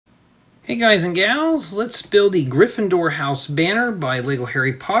Hey guys and gals, let's build the Gryffindor House Banner by Lego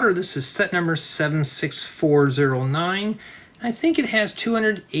Harry Potter. This is set number 76409. I think it has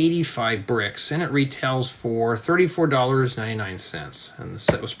 285 bricks and it retails for $34.99. And the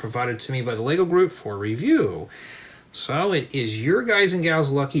set was provided to me by the Lego group for review. So it is your guys and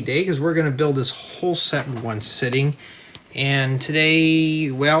gals' lucky day because we're going to build this whole set in one sitting. And today,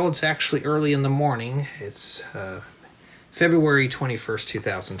 well, it's actually early in the morning. It's February 21st,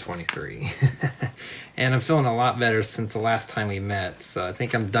 2023. And I'm feeling a lot better since the last time we met. So I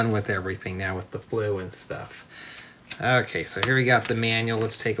think I'm done with everything now with the flu and stuff. Okay, so here we got the manual.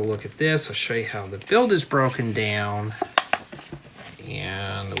 Let's take a look at this. I'll show you how the build is broken down.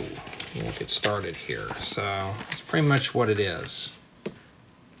 And we'll get started here. So that's pretty much what it is.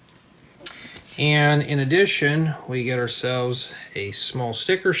 And in addition, we get ourselves a small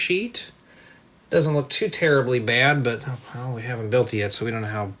sticker sheet. Doesn't look too terribly bad, but well, we haven't built it yet, so we don't know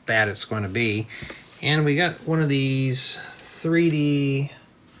how bad it's going to be. And we got one of these 3D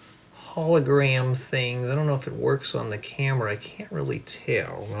hologram things. I don't know if it works on the camera. I can't really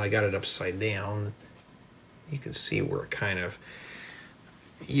tell. When I got it upside down, you can see where it kind of,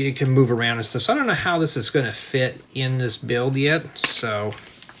 you can move around and stuff. So I don't know how this is going to fit in this build yet. So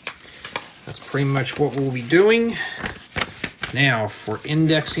that's pretty much what we'll be doing. Now, for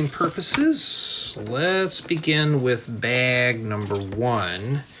indexing purposes, let's begin with bag number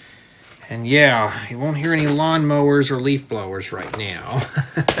 1. And yeah, you won't hear any lawn mowers or leaf blowers right now.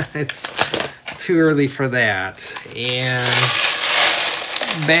 It's too early for that. And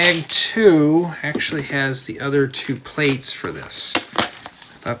bag 2 actually has the other 2 plates for this. I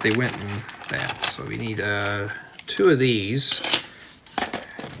thought they went in that, so we need 2 of these.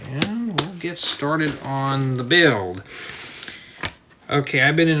 And we'll get started on the build. Okay,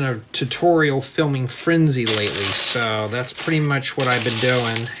 I've been in a tutorial filming frenzy lately, so that's pretty much what I've been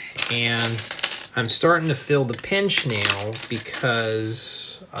doing. And I'm starting to feel the pinch now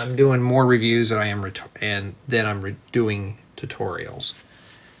because I'm doing more reviews than I am doing tutorials.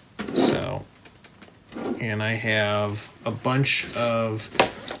 So, and I have a bunch of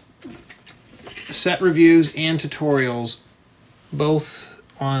set reviews and tutorials, both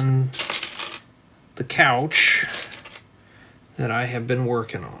on the couch that I have been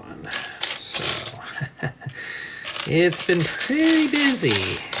working on. So it's been pretty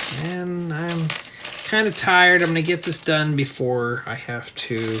busy and I'm kind of tired. I'm gonna get this done before I have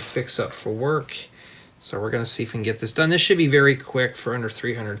to fix up for work. So we're gonna see if we can get this done. This should be very quick for under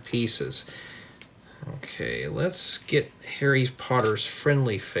 300 pieces. Okay, let's get Harry Potter's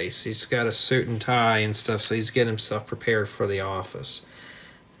friendly face. He's got a suit and tie and stuff, so he's getting himself prepared for the office.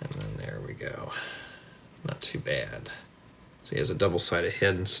 And then there we go. Not too bad. So he has a double-sided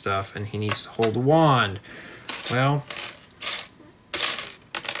head and stuff, and he needs to hold a wand. Well,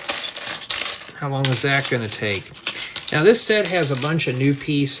 how long is that going to take? Now, this set has a bunch of new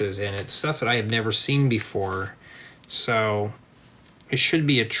pieces in it, stuff that I have never seen before. So it should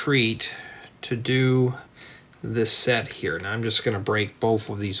be a treat to do this set here. Now, I'm just going to break both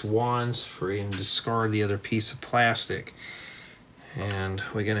of these wands free and discard the other piece of plastic. And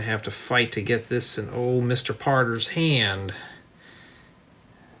we're going to have to fight to get this in old Mr. Potter's hand.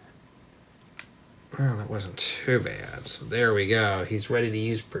 Well, that wasn't too bad. So there we go. He's ready to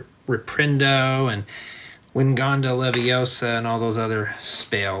use Reprendo and Wingardium Leviosa and all those other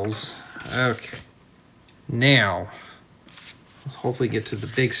spells. Okay. Now, let's hopefully get to the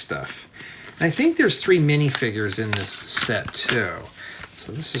big stuff. And I think there's 3 minifigures in this set too.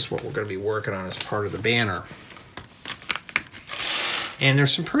 So this is what we're going to be working on as part of the banner. And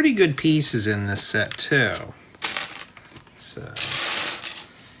there's some pretty good pieces in this set too. So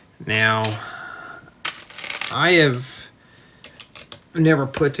now, I have never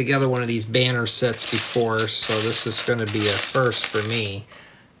put together one of these banner sets before, so this is going to be a first for me.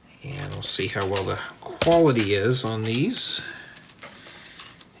 And we'll see how well the quality is on these.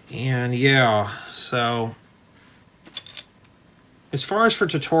 And yeah, so as far as for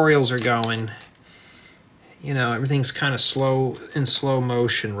tutorials are going, you know, everything's kind of in slow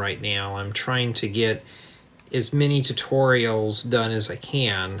motion right now. I'm trying to get as many tutorials done as I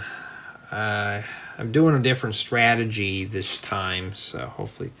can. I'm doing a different strategy this time, so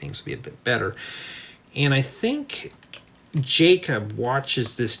hopefully things will be a bit better. And I think Jacob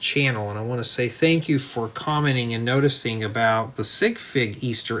watches this channel, and I want to say thank you for commenting and noticing about the sig fig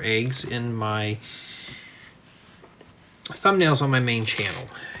Easter eggs in my thumbnails on my main channel.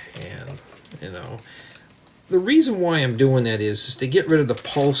 And, you know, the reason why I'm doing that is to get rid of the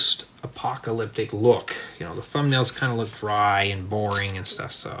post-apocalyptic look. You know, the thumbnails kind of look dry and boring and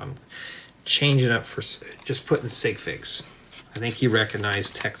stuff, so I'm changing up for just putting sig figs. I think you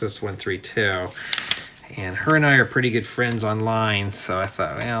recognize Texas132. And her and I are pretty good friends online, so I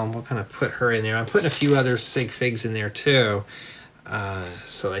thought, well, we're going to put her in there. I'm putting a few other sig figs in there too.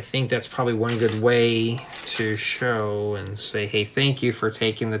 So I think that's probably one good way to show and say, hey, thank you for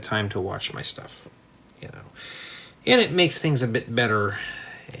taking the time to watch my stuff. You know, and it makes things a bit better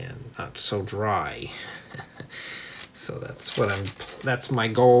and not so dry. So that's my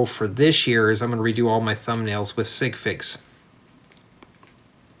goal for this year, is I'm going to redo all my thumbnails with sig figs.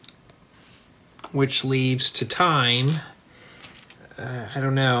 Which leaves to time, I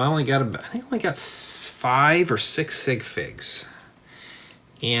don't know, I think I only got 5 or 6 sig figs.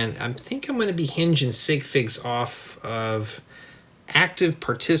 And I think I'm going to be hinging sig figs off of active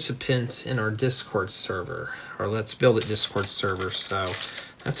participants in our Discord server, or Let's Build It Discord server. So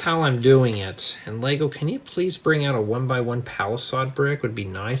that's how I'm doing it. And Lego, can you please bring out a 1x1 palisade brick? Would be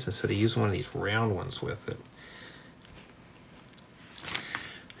nice, instead of using one of these round ones with it.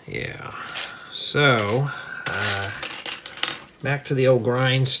 Yeah. So, back to the old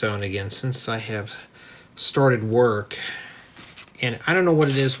grindstone again, since I have started work. And I don't know what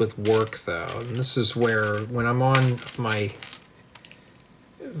it is with work, though. And this is where, when I'm on my,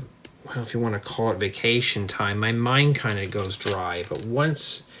 well, if you want to call it vacation time, my mind kind of goes dry. But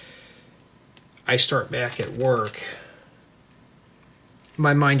once I start back at work,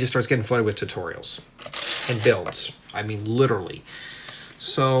 my mind just starts getting flooded with tutorials and builds. I mean, literally.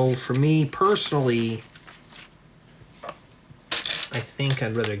 So for me personally, I think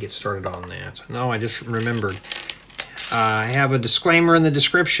I'd rather get started on that. No, I just remembered. I have a disclaimer in the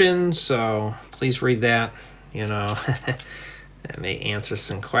description, so please read that. You know, that may answer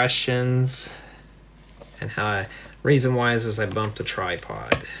some questions. And reason why is I bumped the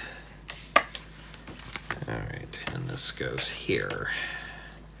tripod. All right, and this goes here.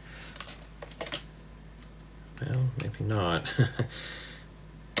 Well, maybe not.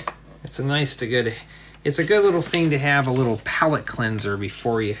 It's a good little thing to have, a little palette cleanser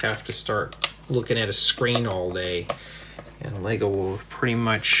before you have to start looking at a screen all day. And Lego will pretty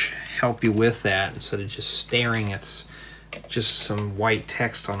much help you with that, instead of just staring at just some white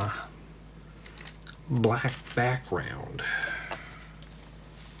text on a black background.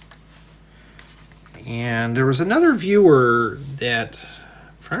 And there was another viewer that,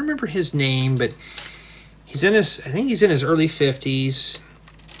 I'm trying to remember his name, but I think he's in his early 50s.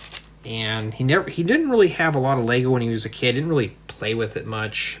 And he didn't really have a lot of Lego when he was a kid. Didn't really play with it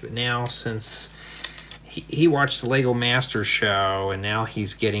much. But now, since he watched the Lego Masters show, and now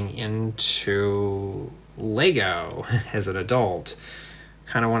he's getting into Lego as an adult,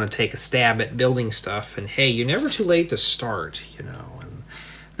 kind of want to take a stab at building stuff. And hey, you're never too late to start, you know. And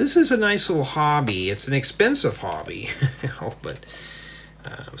this is a nice little hobby. It's an expensive hobby, you know, but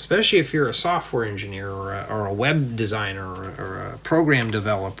especially if you're a software engineer or a web designer or a program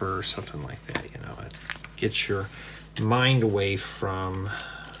developer or something like that, you know, it gets your mind away from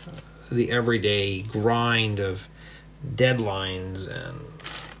the everyday grind of deadlines and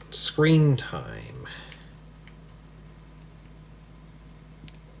screen time.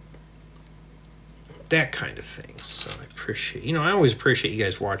 That kind of thing. So I appreciate, you know, I always appreciate you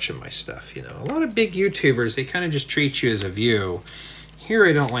guys watching my stuff, you know. A lot of big YouTubers, they kind of just treat you as a view. Here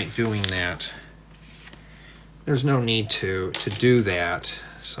I don't like doing that. There's no need to do that.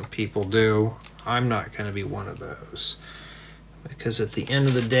 Some people do. I'm not going to be one of those. Because at the end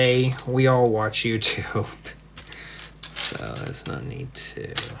of the day, we all watch YouTube. So there's no need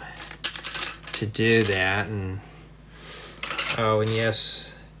to do that. And oh, and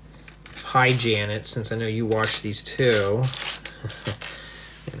yes, hi Janet, since I know you watch these too.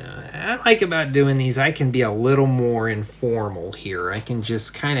 You know, I like about doing these, I can be a little more informal here. I can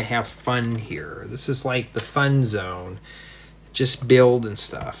just kind of have fun here. This is like the fun zone. Just build and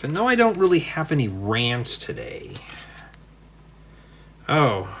stuff. And no, I don't really have any rants today.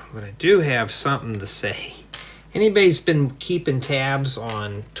 Oh, but I do have something to say. Anybody's been keeping tabs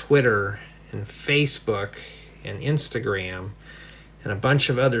on Twitter and Facebook and Instagram and a bunch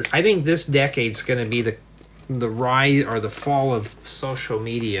of others. I think this decade's going to be the rise or the fall of social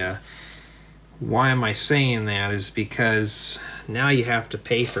media. Why am I saying that? Is because now you have to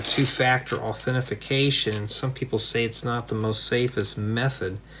pay for two-factor authentication. Some people say it's not the most safest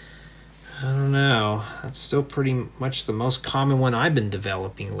method. I don't know. That's still pretty much the most common one I've been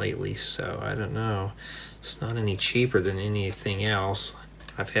developing lately, so I don't know. It's not any cheaper than anything else.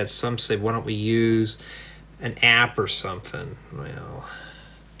 I've had some say, why don't we use an app or something? Well,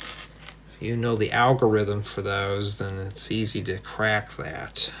 you know the algorithm for those, then it's easy to crack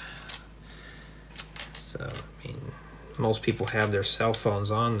that. So, I mean, most people have their cell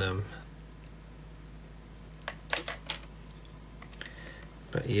phones on them.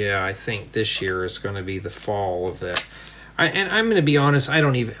 But yeah, I think this year is going to be the fall of that. And I'm going to be honest, I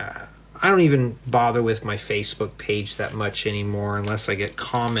don't even bother with my Facebook page that much anymore unless I get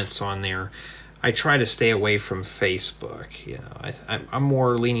comments on there. I try to stay away from Facebook. You know, I'm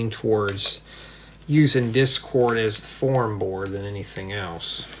more leaning towards using Discord as the forum board than anything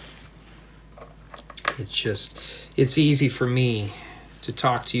else. It's easy for me to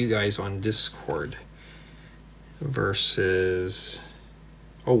talk to you guys on Discord versus...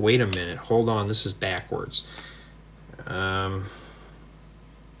 Oh, wait a minute. Hold on. This is backwards. Okay.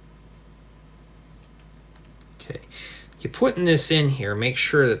 You're putting this in here. Make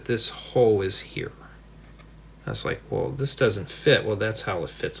sure that this hole is here. I was like, well, this doesn't fit. Well, that's how it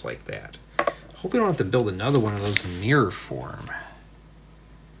fits like that. Hope we don't have to build another one of those in mirror form.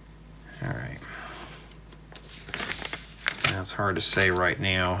 All right. That's hard to say right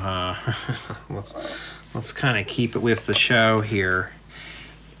now, huh? let's kind of keep it with the show here.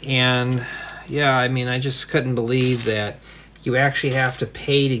 And yeah, I mean, I just couldn't believe that you actually have to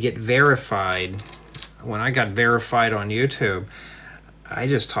pay to get verified. When I got verified on YouTube, I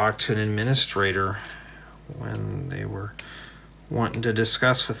just talked to an administrator when they were wanting to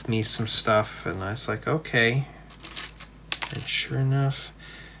discuss with me some stuff, and I was like, okay. And sure enough,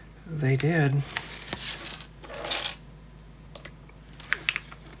 they did.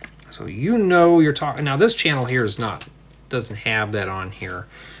 So you know you're talking. Now this channel here doesn't have that on here.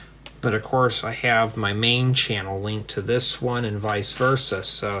 But of course I have my main channel linked to this one and vice versa.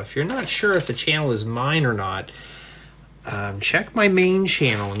 So if you're not sure if the channel is mine or not, check my main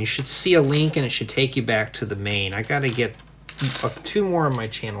channel and you should see a link and it should take you back to the main. I got to get 2 more of my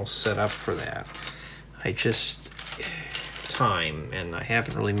channels set up for that. Time, and I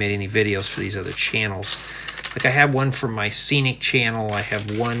haven't really made any videos for these other channels. Like I have one for my scenic channel, I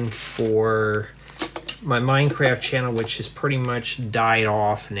have one for my Minecraft channel, which has pretty much died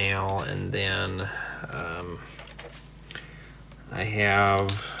off now, and then I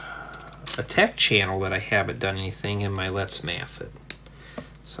have a tech channel that I haven't done anything in my Let's Math It.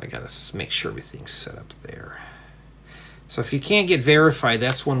 So I gotta make sure everything's set up there. So if you can't get verified,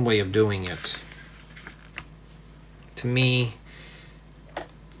 that's one way of doing it. To me,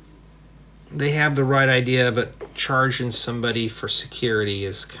 they have the right idea, but charging somebody for security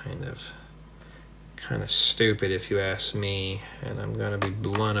is kind of stupid if you ask me, and I'm gonna be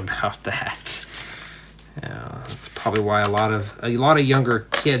blunt about that. That's probably why a lot of younger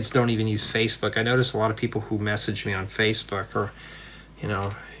kids don't even use Facebook. I notice a lot of people who message me on Facebook are, you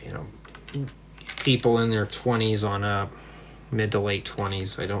know, people in their 20s on up, mid to late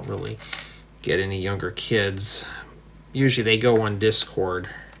 20s. I don't really get any younger kids. Usually they go on Discord.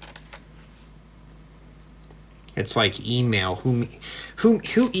 It's like email. Who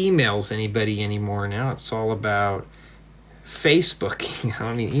emails anybody anymore now? It's all about Facebook. You know,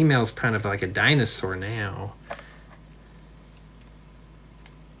 I mean, email's kind of like a dinosaur now.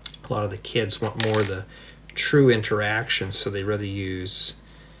 A lot of the kids want more of the true interaction, so they rather use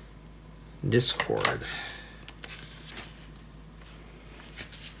Discord.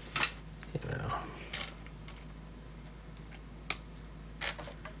 You know.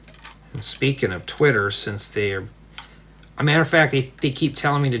 And speaking of Twitter, since they're... a matter of fact, they keep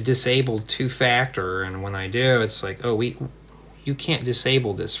telling me to disable 2-factor, and when I do, it's like, oh, you can't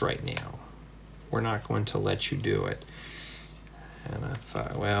disable this right now. We're not going to let you do it. And I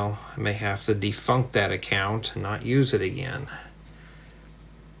thought, well, I may have to defunct that account and not use it again.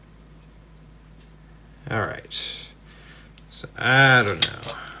 All right. So, I don't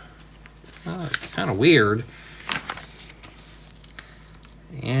know. Oh, it's kind of weird.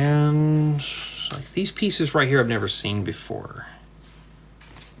 And like these pieces right here I've never seen before.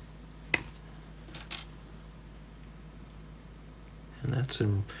 And that's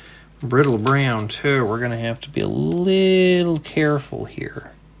in brittle brown too. We're going to have to be a little careful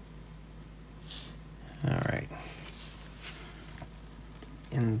here. All right.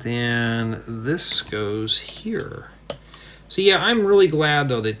 And then this goes here. So yeah, I'm really glad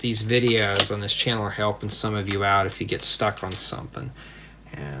though that these videos on this channel are helping some of you out if you get stuck on something.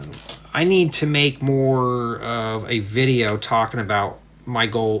 And I need to make more of a video talking about my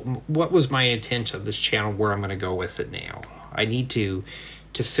goal. What was my intent of this channel, where I'm going to go with it now. I need to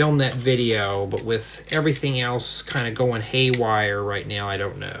film that video, but with everything else kind of going haywire right now, I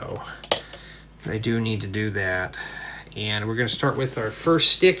don't know. I do need to do that. And we're going to start with our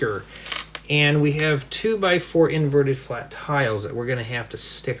first sticker. And we have 2x4 inverted flat tiles that we're going to have to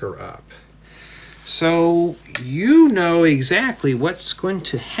sticker up. So you know exactly what's going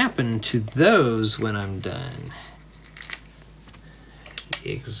to happen to those when I'm done.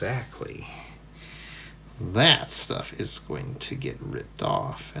 Exactly. that stuff is going to get ripped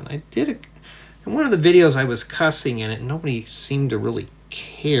off. And I did it in one of the videos. I was cussing in it and nobody seemed to really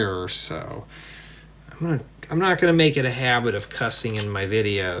care, so I'm not gonna make it a habit of cussing in my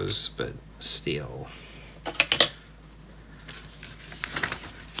videos, but still,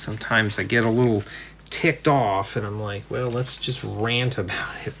 sometimes I get a little ticked off and I'm like, well, let's just rant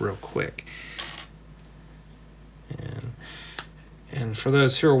about it real quick. And for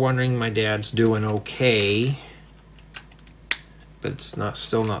those who are wondering, my dad's doing okay, but it's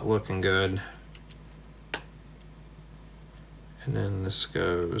still not looking good. And then this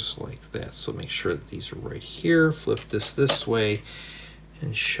goes like that. So make sure that these are right here. Flip this way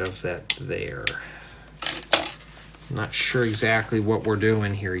and shove that there. I'm not sure exactly what we're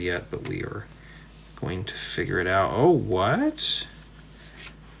doing here yet, but we are going to figure it out. Oh, what?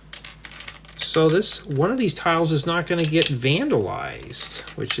 So one of these tiles is not going to get vandalized,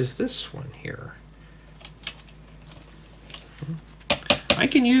 which is this one here. I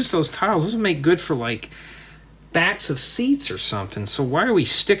can use those tiles. Those would make good for like backs of seats or something. So why are we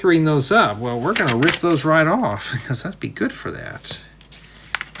stickering those up? Well, we're going to rip those right off because that'd be good for that.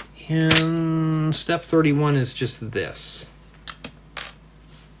 And step 31 is just this.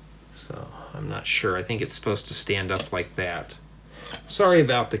 So I'm not sure. I think it's supposed to stand up like that. Sorry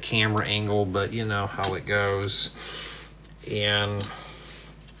about the camera angle, but you know how it goes. And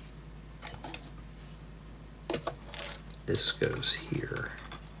this goes here.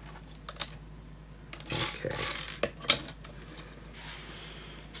 Okay.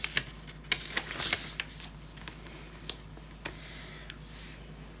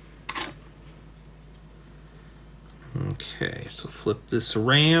 Okay, so flip this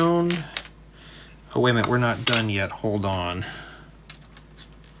around. Oh, wait a minute, we're not done yet. Hold on.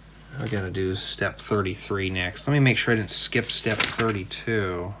 I gotta do step 33 next. Let me make sure I didn't skip step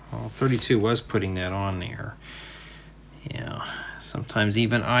 32. Well, 32 was putting that on there. Yeah, sometimes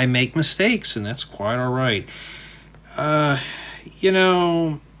even I make mistakes, and that's quite all right. You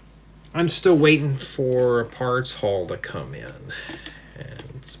know, I'm still waiting for a parts haul to come in. And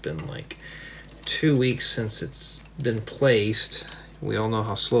it's been like 2 weeks since it's been placed. We all know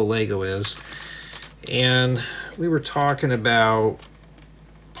how slow Lego is. And we were talking about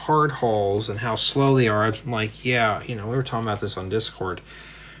part hauls and how slow they are. I'm like, yeah, you know, we were talking about this on Discord.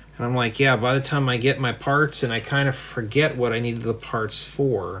 And I'm like, yeah, by the time I get my parts, and I kind of forget what I needed the parts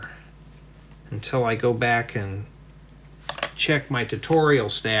for until I go back and check my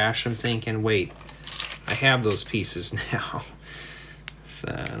tutorial stash. I'm thinking, wait, I have those pieces now. So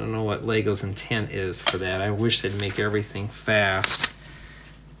I don't know what Lego's intent is for that. I wish they'd make everything fast,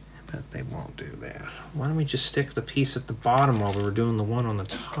 but they won't do that. Why don't we just stick the piece at the bottom while we were doing the one on the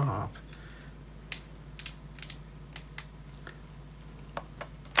top?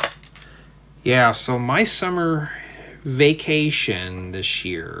 Yeah, so my summer vacation this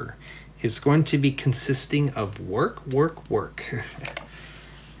year is going to be consisting of work.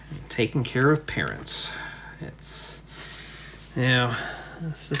 Taking care of parents. It's, yeah,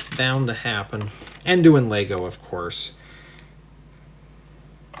 it's just bound to happen. And doing Lego, of course.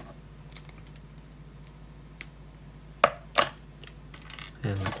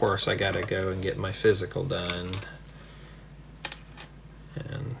 And of course I gotta go and get my physical done.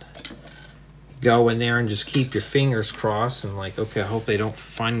 And go in there and just keep your fingers crossed and like, okay, I hope they don't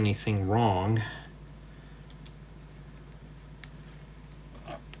find anything wrong.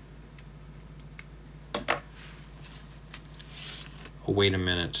 Oh, wait a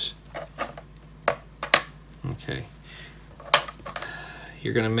minute. Okay.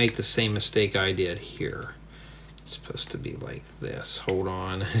 You're gonna make the same mistake I did here. It's supposed to be like this. Hold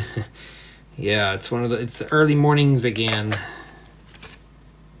on. Yeah, it's the early mornings again.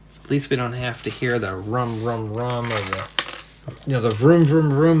 At least we don't have to hear the rum rum rum or the, you know, the vroom vroom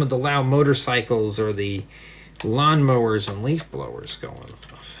vroom of the loud motorcycles or the lawnmowers and leaf blowers going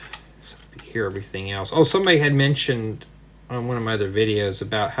off. So we hear everything else. Oh, somebody had mentioned on one of my other videos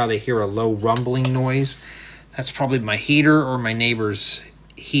about how they hear a low rumbling noise. That's probably my heater or my neighbor's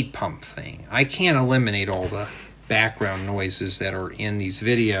heat pump thing. I can't eliminate all the background noises that are in these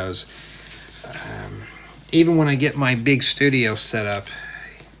videos. Even when I get my big studio set up,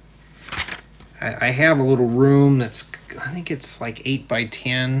 I have a little room that's, I think it's like 8 by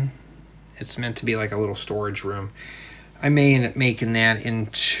 10. It's meant to be like a little storage room. I may end up making that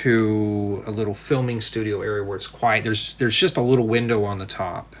into a little filming studio area where it's quiet. There's just a little window on the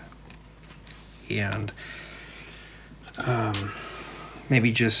top. And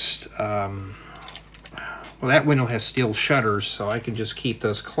maybe just, well, that window has steel shutters, so I can just keep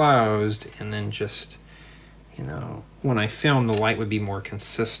those closed and then just, you know, when I film, the light would be more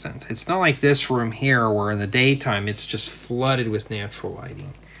consistent. It's not like this room here where in the daytime it's just flooded with natural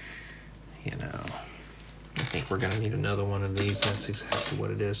lighting. You know, I think we're going to need another one of these. That's exactly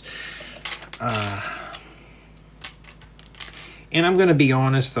what it is. And I'm going to be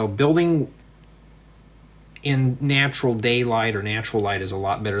honest, though, building in natural daylight or natural light is a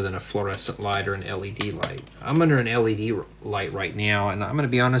lot better than a fluorescent light or an LED light. I'm under an LED light right now, and I'm going to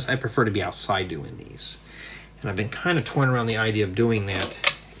be honest, I prefer to be outside doing these. And I've been kind of toying around the idea of doing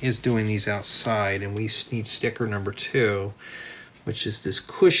that, is doing these outside, and we need sticker number 2, which is this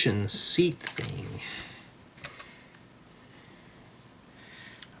cushion seat thing.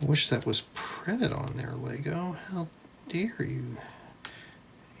 I wish that was printed on there, Lego. How dare you?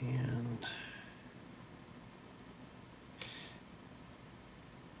 And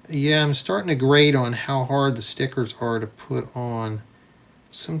yeah, I'm starting to grade on how hard the stickers are to put on.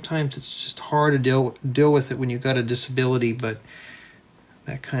 Sometimes it's just hard to deal with it when you've got a disability, but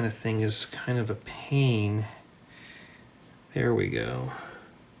that kind of thing is kind of a pain. There we go.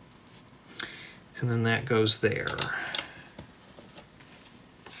 And then that goes there.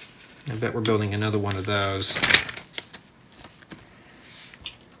 I bet we're building another one of those.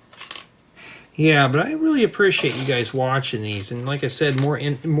 Yeah, but I really appreciate you guys watching these, and like I said,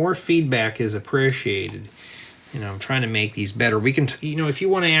 more feedback is appreciated. You know, I'm trying to make these better. We can, you know, if you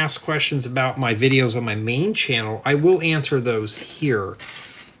want to ask questions about my videos on my main channel, I will answer those here.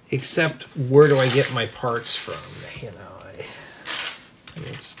 Except, where do I get my parts from? You know,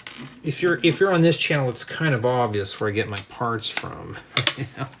 it's, if you're on this channel, it's kind of obvious where I get my parts from. You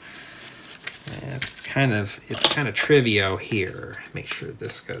know, it's kind of trivia here. Make sure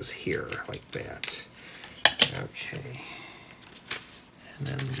this goes here like that. Okay, and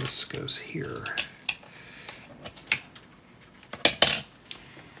then this goes here.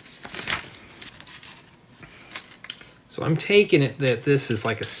 So I'm taking it that this is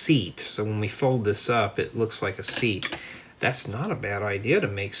like a seat. So when we fold this up, it looks like a seat. That's not a bad idea to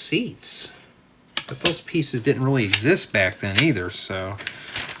make seats. But those pieces didn't really exist back then either, so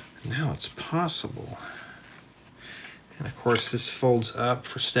now it's possible. And of course this folds up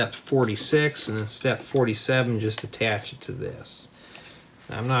for step 46, and then step 47, just attach it to this.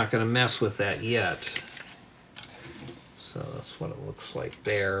 Now, I'm not going to mess with that yet. So that's what it looks like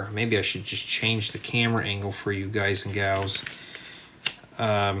there. Maybe I should just change the camera angle for you guys and gals.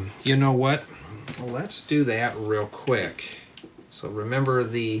 You know what? Well, let's do that real quick. So remember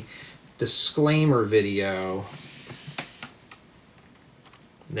the disclaimer video.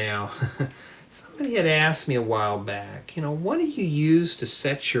 Now, somebody had asked me a while back, you know, what do you use to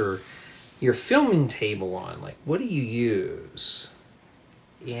set your filming table on? Like, what do you use?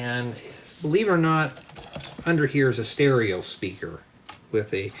 And believe it or not, under here is a stereo speaker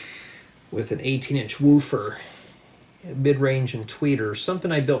with an 18-inch woofer, mid-range and tweeter,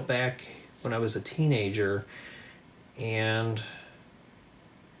 something I built back when I was a teenager. And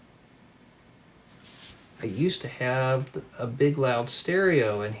I used to have a big loud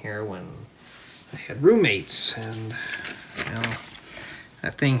stereo in here when I had roommates, and you know,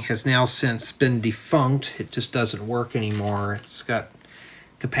 that thing has now since been defunct. It just doesn't work anymore. It's got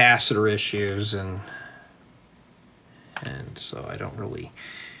capacitor issues, and so I don't really,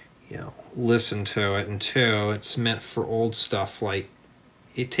 you know, listen to it. And two, it's meant for old stuff, like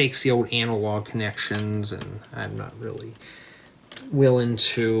it takes the old analog connections, and I'm not really willing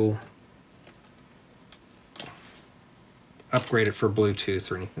to upgrade it for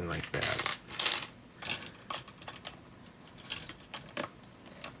Bluetooth or anything like that.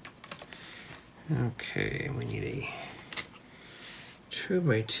 Okay, we need a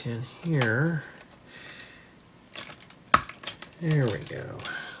 2x10 here. There we go.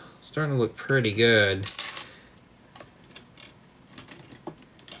 Starting to look pretty good.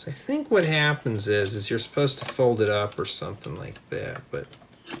 So I think what happens is you're supposed to fold it up or something like that, but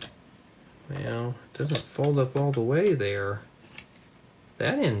well, it doesn't fold up all the way there.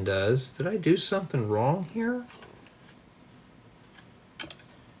 That end does. Did I do something wrong here?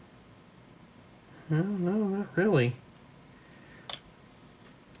 No, not really.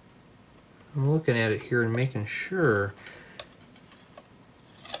 I'm looking at it here and making sure.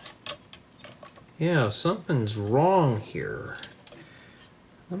 Yeah, something's wrong here.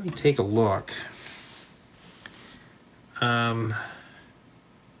 Let me take a look.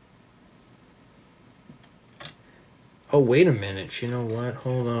 Oh, wait a minute. You know what?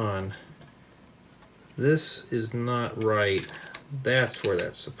 Hold on. This is not right. That's where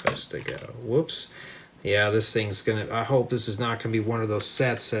that's supposed to go. Whoops. Yeah, this thing's gonna, I hope this is not gonna be one of those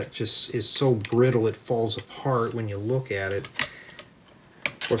sets that just is so brittle it falls apart when you look at it.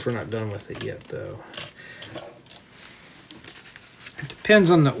 Of course, we're not done with it yet, though.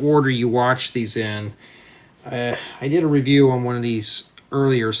 Depends on the order you watch these in. I did a review on one of these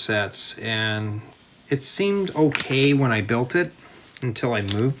earlier sets, and it seemed okay when I built it until I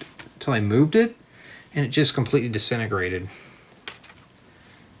moved it, and it just completely disintegrated.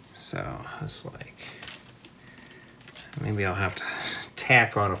 So it's like, maybe I'll have to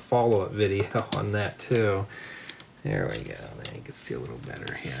tack on a follow-up video on that too. There we go. There you can see a little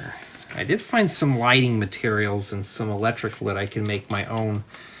better here. I did find some lighting materials and some electrical that I can make my own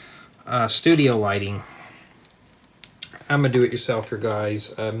studio lighting. I'm a do-it-yourselfer,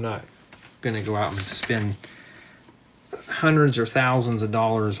 guys. I'm not going to go out and spend hundreds or thousands of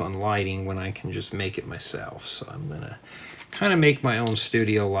dollars on lighting when I can just make it myself. So I'm going to kind of make my own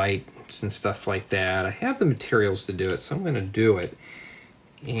studio lights and stuff like that. I have the materials to do it, so I'm going to do it.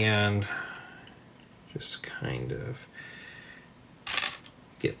 And just kind of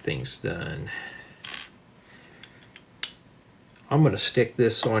get things done. I'm going to stick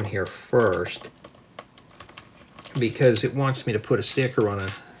this on here first because it wants me to put a sticker on a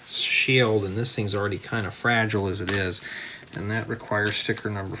shield, and this thing's already kind of fragile as it is, and that requires sticker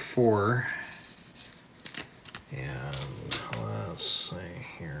number 4. And let's see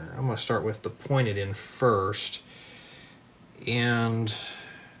here. I'm going to start with the pointed in first, and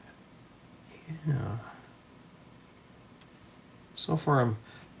yeah. So far,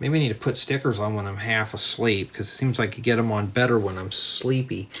 maybe I need to put stickers on when I'm half asleep, because it seems like you get them on better when I'm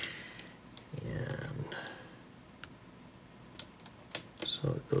sleepy. And so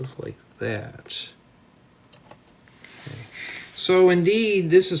it goes like that. Okay. So indeed,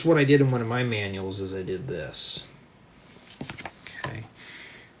 this is what I did in one of my manuals, is I did this. Okay.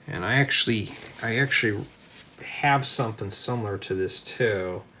 And I actually have something similar to this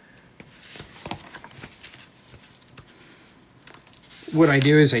too. What I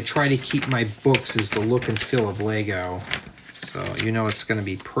do is I try to keep my books as the look and feel of Lego. So you know it's going to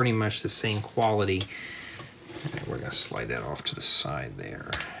be pretty much the same quality. And we're going to slide that off to the side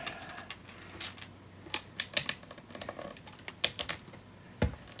there.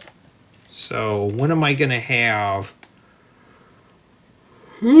 So when am I going to have,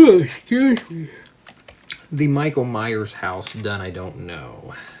 excuse me, the Michael Myers house done? I don't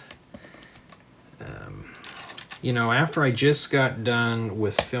know. You know, after I just got done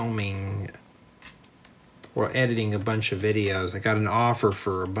with filming or editing a bunch of videos, I got an offer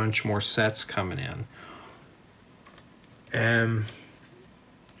for a bunch more sets coming in.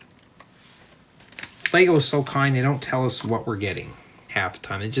 Lego is so kind, they don't tell us what we're getting half the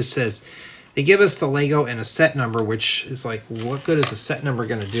time. It just says, they give us the Lego and a set number, which is like, what good is a set number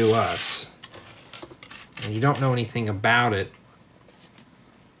going to do us? And you don't know anything about it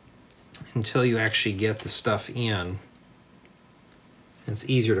until you actually get the stuff in. And it's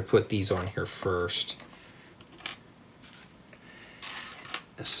easier to put these on here first.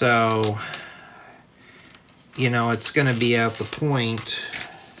 So, you know, it's going to be at the point,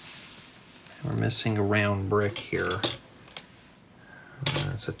 we're missing a round brick here.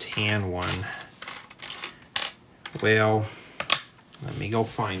 It's a tan one. Well, let me go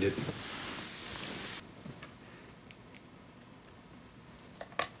find it.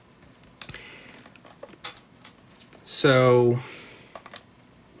 So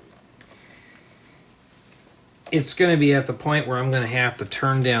it's going to be at the point where I'm going to have to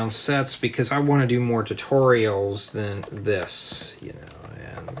turn down sets because I want to do more tutorials than this, you know.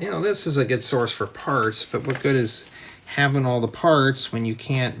 And, you know, this is a good source for parts, but what good is having all the parts when you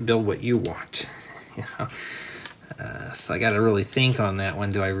can't build what you want? You know? So I got to really think on that one.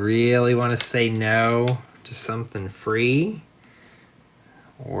 Do I really want to say no to something free?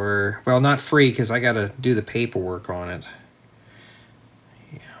 Or, well, not free, because I got to do the paperwork on it.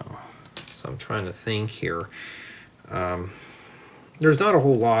 Yeah. So I'm trying to think here. There's not a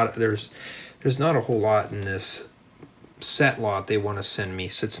whole lot. There's not a whole lot in this set lot they want to send me,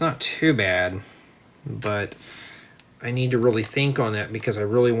 so it's not too bad. But I need to really think on that because I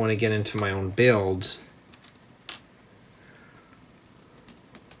really want to get into my own builds.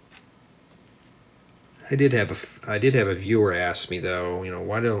 I did have a viewer ask me though, you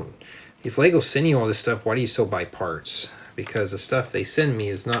know, if Lego's sending you all this stuff, why do you still buy parts? Because the stuff they send me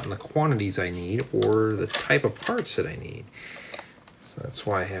is not in the quantities I need or the type of parts that I need. So that's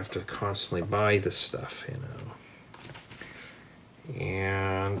why I have to constantly buy this stuff, you know.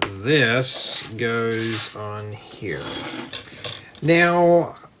 And this goes on here.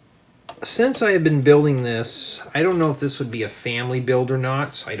 Now, since I have been building this, I don't know if this would be a family build or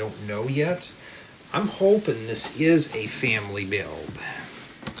not, so I don't know yet. I'm hoping this is a family build.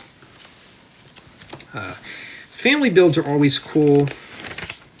 Family builds are always cool.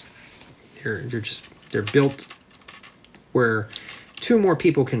 They're built where 2 more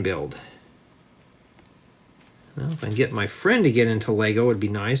people can build. Well, if I can get my friend to get into Lego, it'd be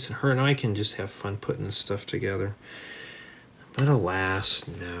nice, and her and I can just have fun putting this stuff together. But alas,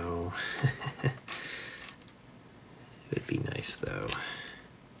 no. It'd be nice, though.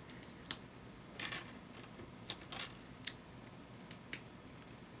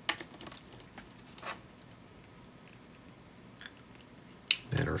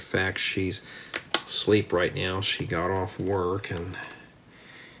 Matter of fact, she's asleep right now. She got off work, and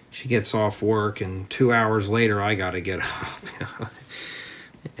she gets off work, and 2 hours later, I got to get up.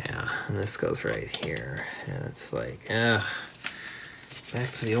 Yeah, and this goes right here. And it's like,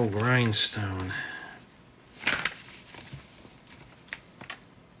 back to the old grindstone.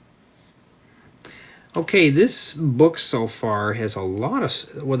 Okay, this book so far has a lot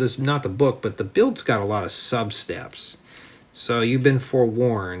of, well, this is not the book, but the build's got a lot of sub-steps. So you've been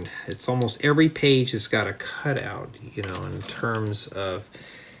forewarned. It's almost every page has got a cutout, you know, in terms of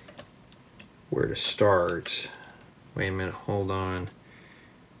where to start. Wait a minute, hold on.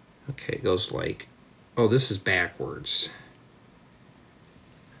 Okay, it goes like, oh, this is backwards.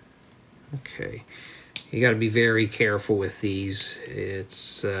 Okay, you got to be very careful with these.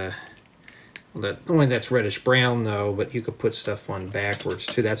 It's well, only that's reddish brown though, but you could put stuff on backwards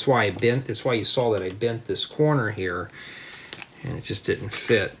too. That's why I bent. That's why you saw that I bent this corner here, and it just didn't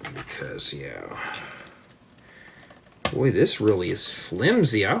fit because, yeah. Boy, this really is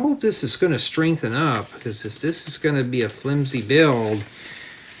flimsy. I hope this is going to strengthen up, because if this is going to be a flimsy build,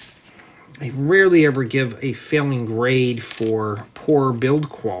 I rarely ever give a failing grade for poor build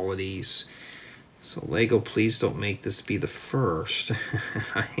qualities. So Lego, please don't make this be the first.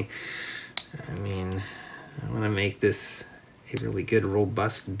 I mean, I want to make this a really good,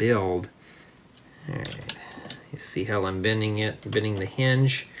 robust build. All right, you see how I'm bending it, bending the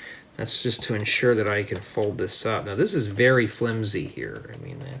hinge? That's just to ensure that I can fold this up. Now this is very flimsy here. I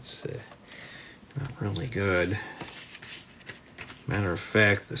mean, that's not really good. Matter of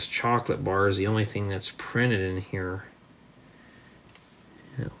fact, this chocolate bar is the only thing that's printed in here.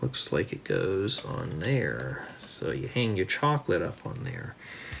 And it looks like it goes on there. So you hang your chocolate up on there.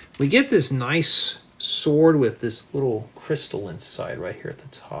 We get this nice sword with this little crystal inside right here at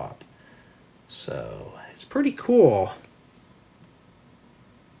the top. So it's pretty cool.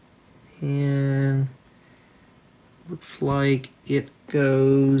 And looks like it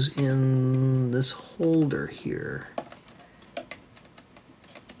goes in this holder here.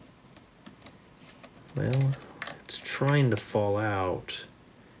 Well, it's trying to fall out.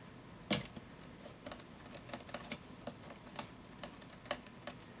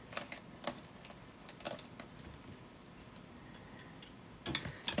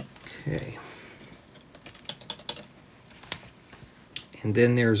 Okay. And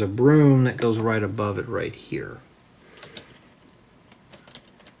then there's a broom that goes right above it right here.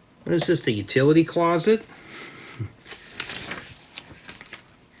 What is this, the utility closet?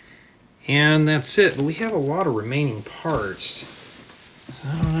 And that's it. But we have a lot of remaining parts.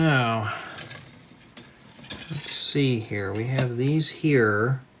 I don't know. Let's see here. We have these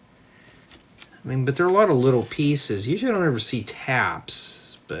here. I mean, but there are a lot of little pieces. Usually I don't ever see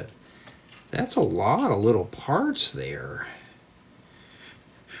taps, but that's a lot of little parts there.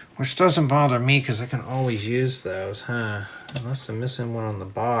 Which doesn't bother me because I can always use those, huh? Unless I'm missing one on the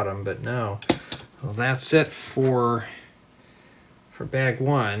bottom, but no. Well, that's it for bag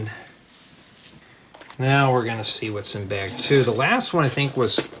 1. Now we're going to see what's in bag 2. The last one I think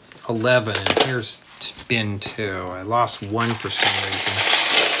was 11, and here's bin 2. I lost 1 for some reason.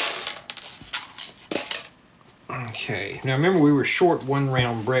 Okay, now remember we were short 1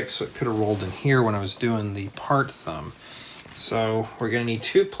 round brick, so it could have rolled in here when I was doing the part thumb. So we're going to need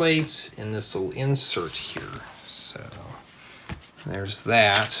 2 plates in this little insert here. So there's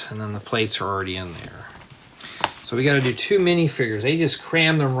that, and then the plates are already in there. So we got to do 2 minifigures. They just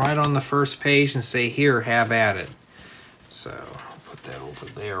cram them right on the first page and say, here, have at it. So I'll put that over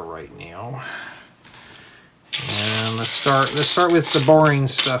there right now. And let's start with the boring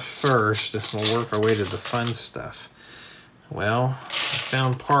stuff first. We'll work our way to the fun stuff. Well, I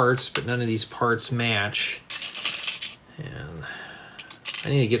found parts, but none of these parts match. And I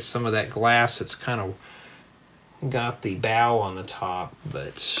need to get some of that glass that's kind of got the bow on the top,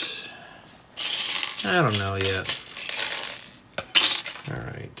 but I don't know yet. All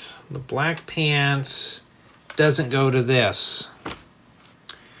right, the black pants doesn't go to this.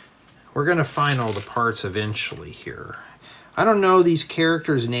 We're gonna find all the parts eventually here. I don't know these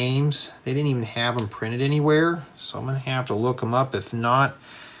characters' names. They didn't even have them printed anywhere, so I'm gonna have to look them up. If not,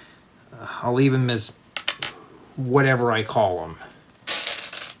 I'll leave them as whatever I call them.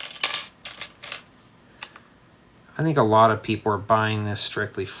 I think a lot of people are buying this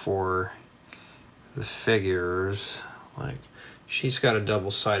strictly for the figures. Like, she's got a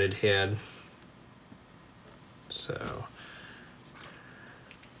double-sided head. So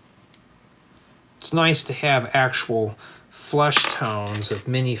it's nice to have actual flesh tones of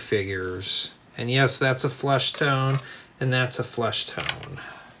minifigures. And yes, that's a flesh tone, and that's a flesh tone.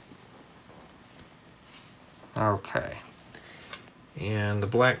 Okay. And the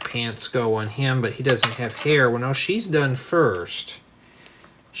black pants go on him, but he doesn't have hair. Well, no, she's done first.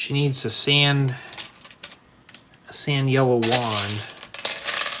 She needs a sand yellow wand.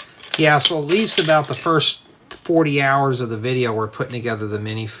 Yeah, so at least about the first 40 hours of the video we're putting together the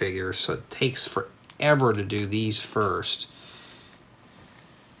minifigures, so it takes forever to do these first.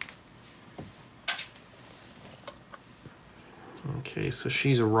 Okay, so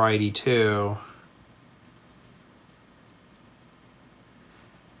she's a righty too.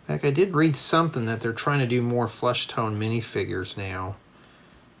 In fact, I did read something that they're trying to do more flesh tone minifigures now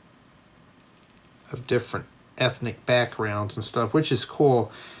of different ethnic backgrounds and stuff, which is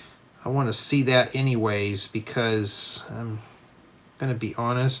cool. I want to see that anyways, because I'm going to be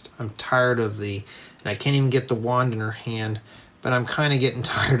honest, I'm tired of and I can't even get the wand in her hand, but I'm kind of getting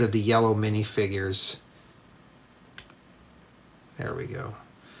tired of the yellow minifigures. There we go.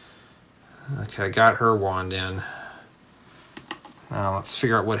 Okay, I got her wand in. Now let's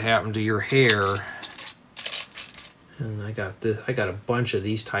figure out what happened to your hair. And I got a bunch of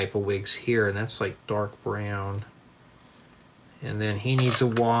these type of wigs here, and that's like dark brown. And then he needs a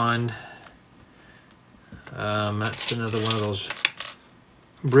wand. That's another one of those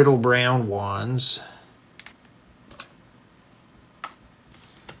brittle brown wands.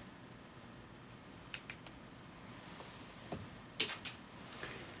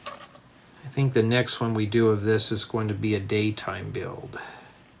 I think the next one we do of this is going to be a daytime build.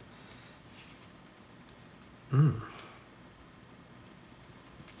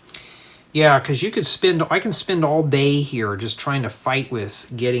 Yeah, because I can spend all day here just trying to fight with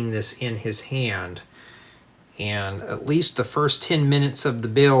getting this in his hand. And at least the first 10 minutes of the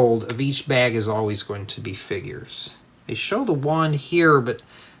build of each bag is always going to be figures. They show the wand here, but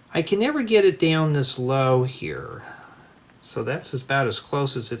I can never get it down this low here. So that's about as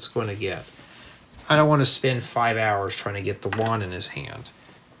close as it's going to get. I don't want to spend 5 hours trying to get the wand in his hand.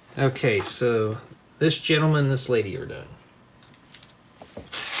 Okay, so this gentleman and this lady are done.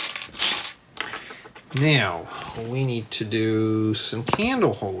 Now, we need to do some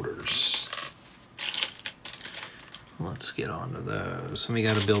candle holders. Let's get on to those. And we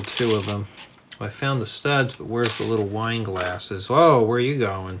got to build 2 of them. Well, I found the studs, but where's the little wine glasses? Whoa, where are you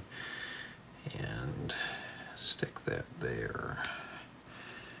going? And stick that there.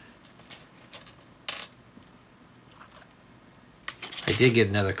 I did get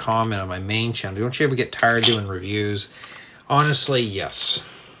another comment on my main channel. Don't you ever get tired doing reviews? Honestly, yes.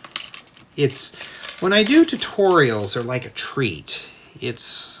 When I do tutorials, they're like a treat.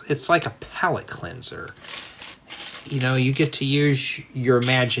 It's like a palette cleanser. You know, you get to use your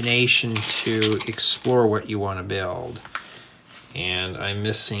imagination to explore what you want to build. And I'm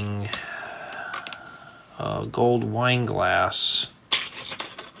missing a gold wine glass.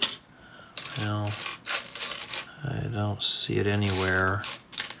 Well, I don't see it anywhere.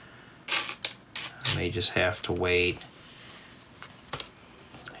 I may just have to wait.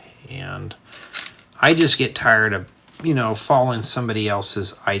 And I just get tired of, you know, following somebody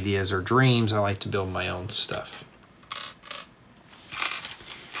else's ideas or dreams. I like to build my own stuff.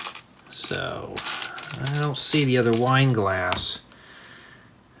 So, I don't see the other wine glass.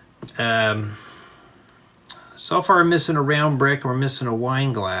 So far I'm missing a round brick, and we're missing a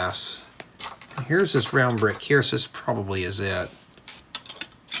wine glass. Here's this round brick here, so this probably is it.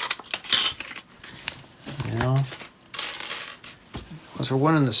 You know? Was there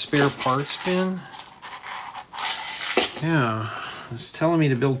one in the spare parts bin? Yeah, it's telling me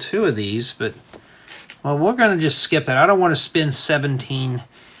to build 2 of these, but, well, we're going to just skip it. I don't want to spend 17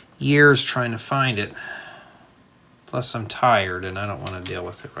 years trying to find it. Plus, I'm tired, and I don't want to deal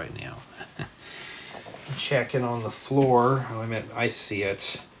with it right now. Checking on the floor. Oh, I see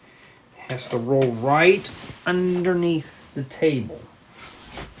it. It has to roll right underneath the table.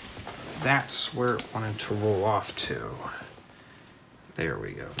 That's where it wanted to roll off to. There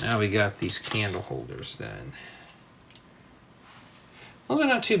we go. Now we got these candle holders done. Well, they're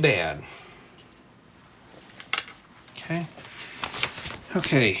not too bad. Okay.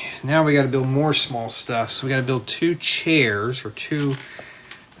 Okay, now we got to build more small stuff. So we got to build 2 chairs, or 2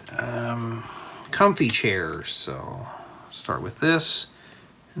 comfy chairs. So start with this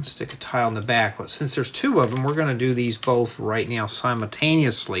and stick a tile in the back. But since there's 2 of them, we're going to do these both right now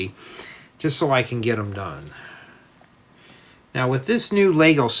simultaneously, just so I can get them done. Now with this new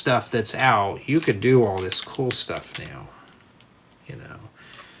Lego stuff that's out, you could do all this cool stuff now. You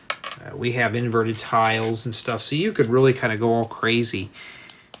know, we have inverted tiles and stuff, so you could really kind of go all crazy.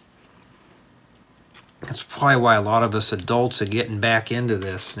 That's probably why a lot of us adults are getting back into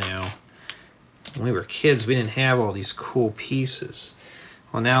this now. When we were kids, we didn't have all these cool pieces.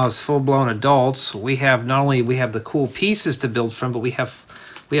 Well, now as full-blown adults, we have not only the cool pieces to build from, but we have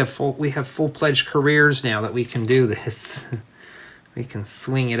full-fledged careers now that we can do this. We can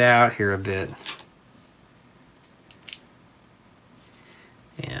swing it out here a bit.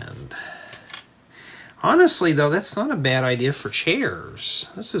 And honestly, though, that's not a bad idea for chairs.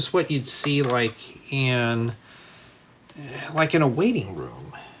 This is what you'd see like in a waiting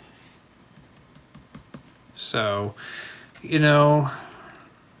room. So, you know,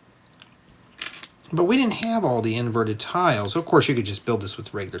 but we didn't have all the inverted tiles. Of course, you could just build this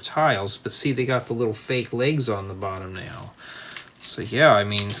with regular tiles, but see, they got the little fake legs on the bottom now. So yeah, I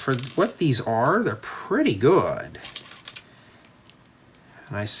mean, for what these are, they're pretty good.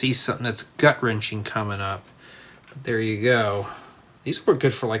 And I see something that's gut-wrenching coming up. But there you go. These were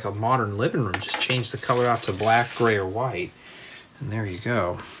good for like a modern living room. Just change the color out to black, gray, or white. And there you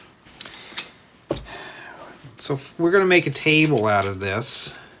go. So we're going to make a table out of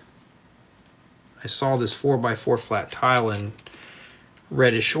this. I saw this 4x4 flat tile in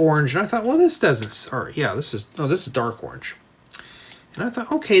reddish orange, and I thought, well, this doesn't, or yeah, this is dark orange. And I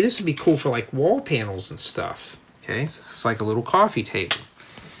thought, okay, this would be cool for like wall panels and stuff. Okay, so this is like a little coffee table.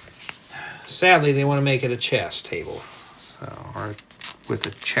 Sadly, they want to make it a chess table, so or with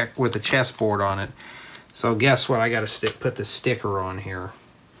a chessboard on it. So guess what? I got to put the sticker on here.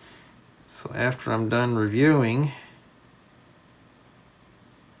 So after I'm done reviewing,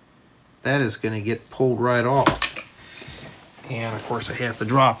 that is going to get pulled right off. And of course, I have to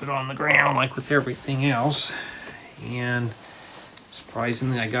drop it on the ground like with everything else. And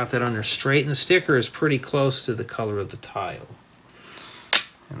surprisingly, I got that under straight, and the sticker is pretty close to the color of the tile.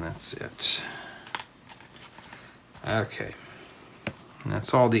 And that's it. Okay. And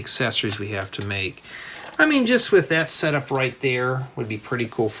that's all the accessories we have to make. I mean, just with that setup right there would be pretty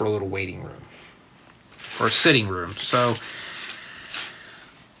cool for a little waiting room. Or a sitting room. So,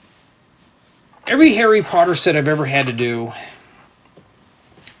 every Harry Potter set I've ever had to do,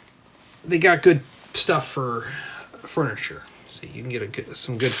 they got good stuff for furniture. So you can get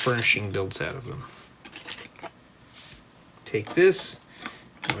some good furnishing builds out of them. Take this,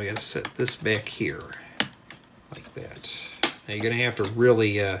 and we got to set this back here, like that. Now you're going to have to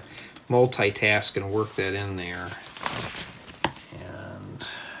really multitask and work that in there. And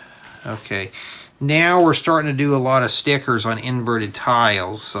okay, now we're starting to do a lot of stickers on inverted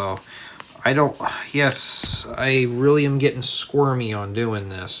tiles. So I really am getting squirmy on doing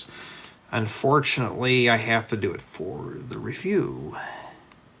this. Unfortunately, I have to do it for the review.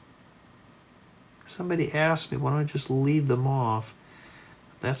 Somebody asked me, why don't I just leave them off?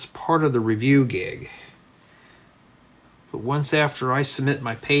 That's part of the review gig. But once after I submit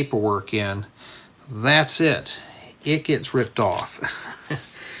my paperwork in, that's it. It gets ripped off.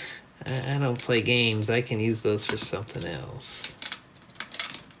 I don't play games. I can use those for something else.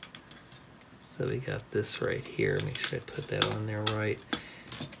 So we got this right here. Make sure I put that on there right.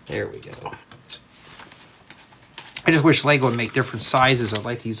 There we go. I just wish Lego would make different sizes. I'd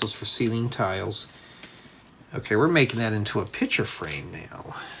like to use those for ceiling tiles. Okay, we're making that into a picture frame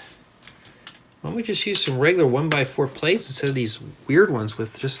now. Why don't we just use some regular 1x4 plates instead of these weird ones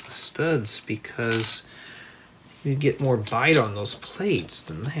with just the studs, because you get more bite on those plates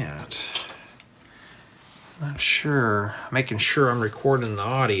than that. Not sure. I'm making sure I'm recording the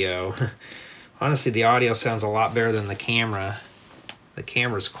audio. Honestly, the audio sounds a lot better than the camera. The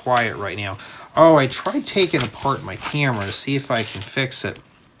camera's quiet right now. Oh, I tried taking apart my camera to see if I can fix it.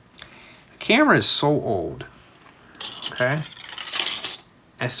 The camera is so old. Okay.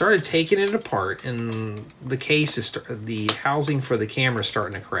 I started taking it apart, and the case is the housing for the camera is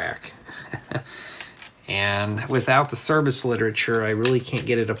starting to crack. And without the service literature, I really can't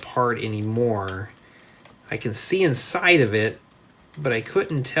get it apart anymore. I can see inside of it, but I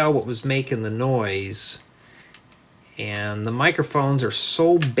couldn't tell what was making the noise. And the microphones are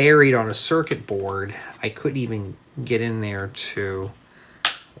so buried on a circuit board, I couldn't even get in there to...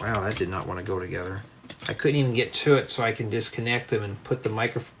 Wow, that did not want to go together. I couldn't even get to it so I can disconnect them and put the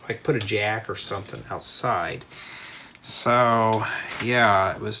microphone, like put a jack or something outside. So,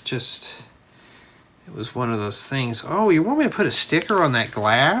 yeah, it was one of those things. Oh, you want me to put a sticker on that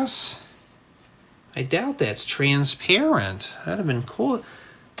glass? I doubt that's transparent. That'd have been cool.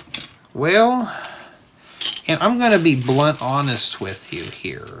 Well, and I'm going to be blunt honest with you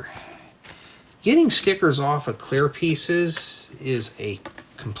here. Getting stickers off of clear pieces is a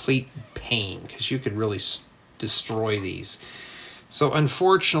complete pain because you could really destroy these. So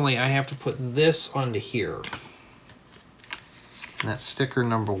unfortunately, I have to put this onto here. And that's sticker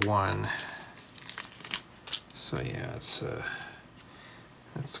number 1. So yeah, it's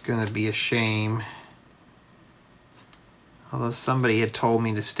gonna be a shame. Although somebody had told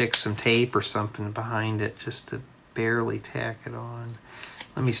me to stick some tape or something behind it just to barely tack it on.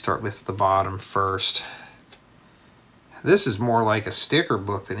 Let me start with the bottom first. This is more like a sticker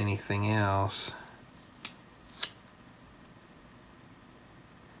book than anything else.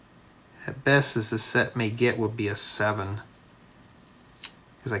 At best, as the set may get, would be a 7.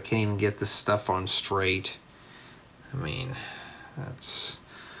 Because I can't even get this stuff on straight. I mean, it's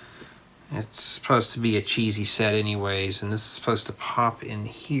supposed to be a cheesy set anyways, and this is supposed to pop in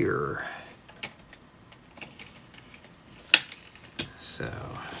here. So,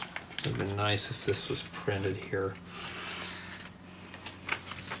 it would have been nice if this was printed here.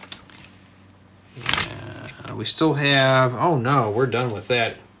 Yeah, we still have, oh no, we're done with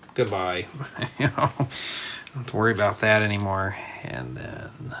that. Goodbye. You know, don't have to worry about that anymore. And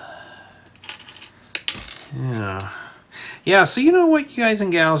then, yeah. So you know what, you guys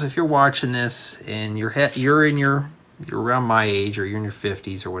and gals, if you're watching this and you're around my age, or you're in your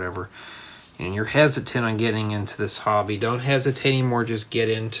 50s or whatever, and you're hesitant on getting into this hobby, don't hesitate anymore. Just get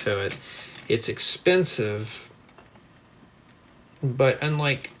into it. It's expensive, but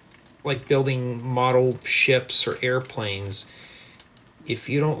unlike building model ships or airplanes, if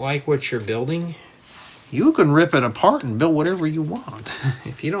you don't like what you're building, you can rip it apart and build whatever you want.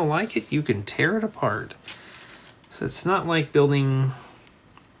 If you don't like it, you can tear it apart. So it's not like building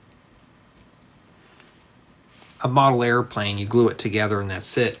a model airplane. You glue it together and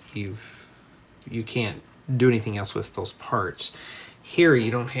that's it. You can't do anything else with those parts. Here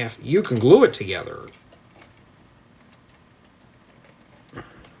you don't have, you can glue it together.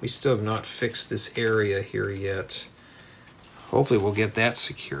 We still have not fixed this area here yet. Hopefully we'll get that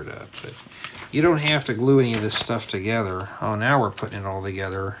secured up, but you don't have to glue any of this stuff together. Oh, now we're putting it all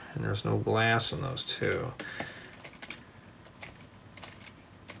together, and there's no glass in those two.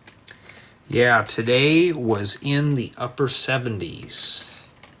 Yeah, today was in the upper 70s.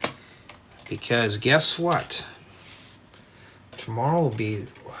 Because guess what? Tomorrow will be,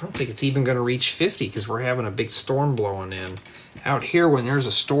 I don't think it's even going to reach 50 because we're having a big storm blowing in. Out here, when there's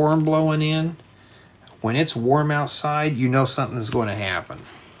a storm blowing in, when it's warm outside, you know something is going to happen.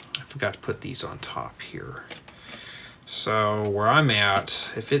 I forgot to put these on top here. So where I'm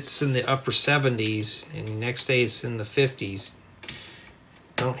at, if it's in the upper 70s and the next day it's in the 50s,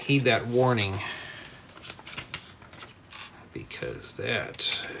 don't heed that warning, because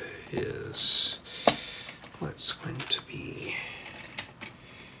that is what it's going to be.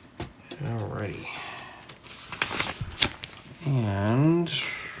 Alrighty. And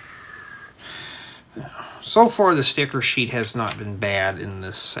so far the sticker sheet has not been bad in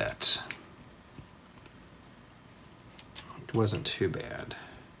this set. It wasn't too bad.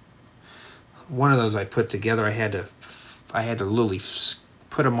 One of those I put together, I had to literally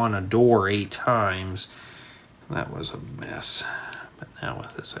put them on a door 8 times. That was a mess. But now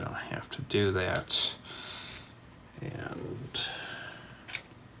with this, I don't have to do that. And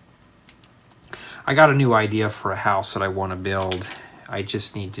I got a new idea for a house that I want to build. I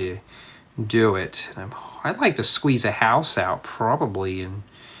just need to do it. And I'd like to squeeze a house out probably, and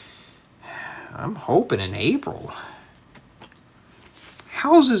I'm hoping in April.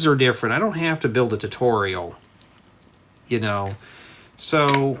 Houses are different. I don't have to build a tutorial, you know.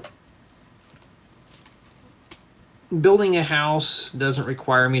 So building a house doesn't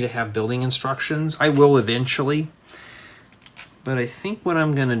require me to have building instructions. I will eventually. But I think what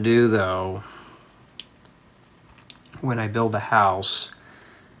I'm going to do, though, when I build a house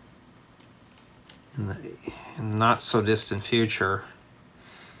in the not so distant future,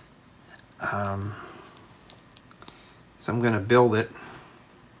 is I'm going to build it.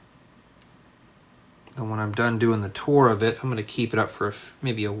 And when I'm done doing the tour of it, I'm going to keep it up for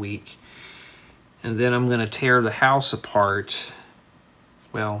maybe a week. And then I'm going to tear the house apart,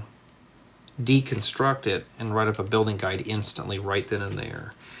 well, deconstruct it, and write up a building guide instantly right then and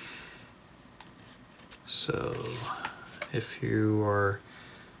there. So if you are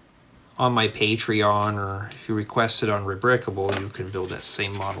on my Patreon, or if you request it on Rebrickable, you can build that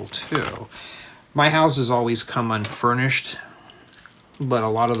same model too. My houses always come unfurnished, but a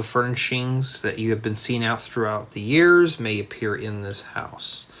lot of the furnishings that you have been seeing out throughout the years may appear in this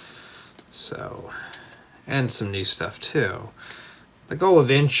house. So, and some new stuff too. The goal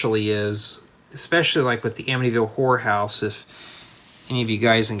eventually is, especially like with the Amityville Horror House, if any of you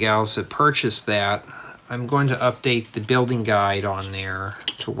guys and gals that purchased that, I'm going to update the building guide on there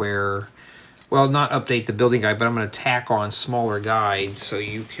to where, well, not update the building guide, but I'm going to tack on smaller guides so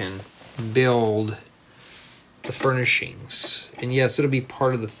you can build the furnishings. And yes, it'll be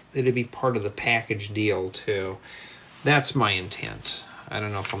part of the package deal too. That's my intent. I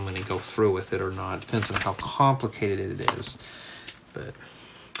don't know if I'm going to go through with it or not. Depends on how complicated it is. But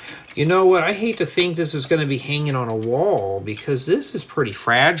you know what? I hate to think this is going to be hanging on a wall because this is pretty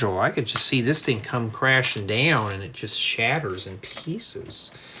fragile. I could just see this thing come crashing down and it just shatters in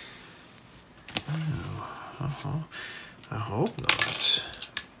pieces. Oh, I hope not.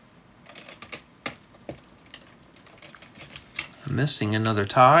 I'm missing another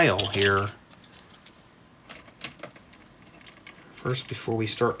tile here. First, before we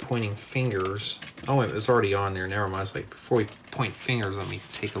start pointing fingers. Oh, wait, it's already on there. Never mind. I was like, before we point fingers, let me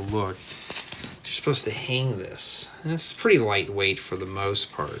take a look. You're supposed to hang this. And it's pretty lightweight for the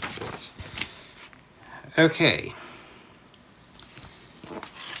most part. But... okay.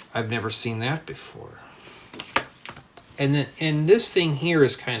 I've never seen that before. And this thing here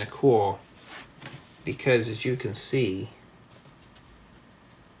is kind of cool. Because as you can see,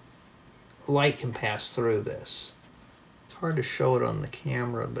 light can pass through this. Hard to show it on the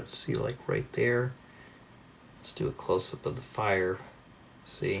camera, but see, like right there. Let's do a close-up of the fire.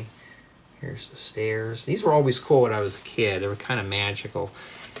 See, here's the stairs. These were always cool when I was a kid. They were kind of magical.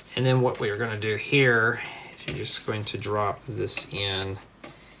 And then what we're going to do here is you're just going to drop this in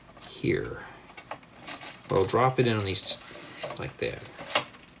here. Well, drop it in on these like that.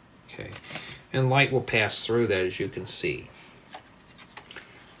 Okay, and light will pass through that, as you can see.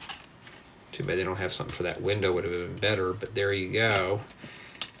 Too bad they don't have something for that window. Would have been better, but there you go.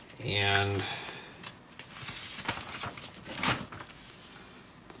 And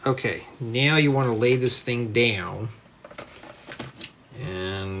okay, now you want to lay this thing down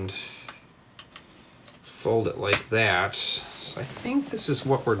and fold it like that. So I think this is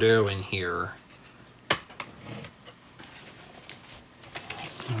what we're doing here.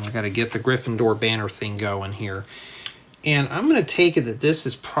 I got to get the Gryffindor banner thing going here. And I'm going to take it that this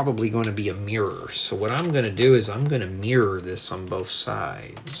is probably going to be a mirror. So what I'm going to do is I'm going to mirror this on both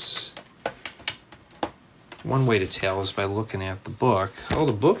sides. One way to tell is by looking at the book. Oh,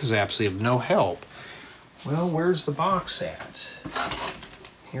 the book is absolutely of no help. Well, where's the box at?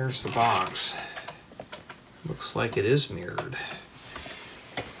 Here's the box. Looks like it is mirrored.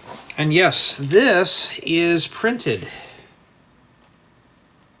 And yes, this is printed.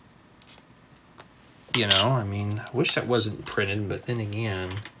 You know, I mean, I wish that wasn't printed, but then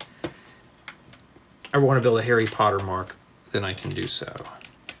again, I want to build a Harry Potter mark, then I can do so.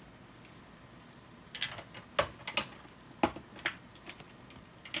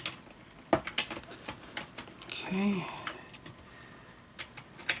 Okay.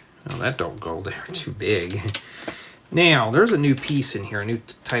 Oh, that don't go there, too big. Now, there's a new piece in here, a new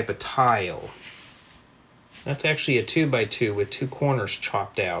type of tile. That's actually a 2x2 with 2 corners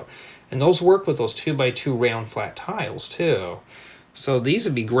chopped out. And those work with those 2x2 round flat tiles too. So these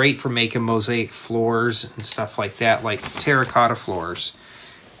would be great for making mosaic floors and stuff like that, like terracotta floors.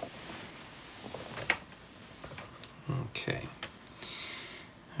 Okay.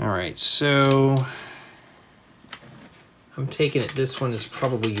 All right, so I'm taking it, this one is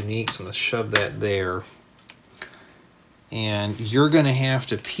probably unique, so I'm gonna shove that there. And you're gonna have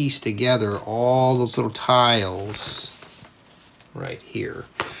to piece together all those little tiles right here.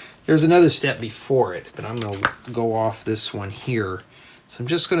 There's another step before it, but I'm going to go off this one here. So I'm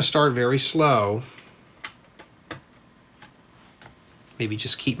just going to start very slow. Maybe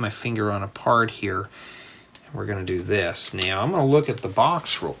just keep my finger on a part here. And we're going to do this. Now I'm going to look at the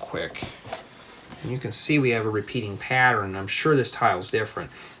box real quick. And you can see we have a repeating pattern. I'm sure this tile's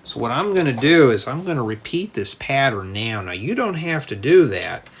different. So what I'm going to do is I'm going to repeat this pattern now. Now you don't have to do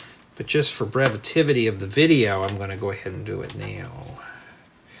that, but just for brevity of the video, I'm going to go ahead and do it now.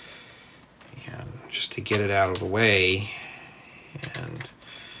 And just to get it out of the way and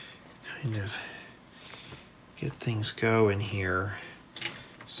kind of get things going here.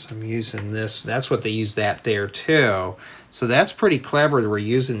 So I'm using this. That's what they use that there too. So that's pretty clever that we're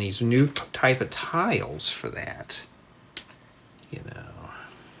using these new type of tiles for that. You know,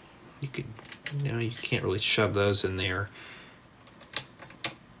 you could, you know, you can't really shove those in there.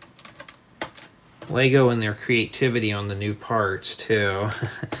 Lego and their creativity on the new parts too.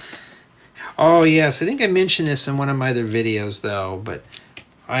 Oh yes, I think I mentioned this in one of my other videos though, but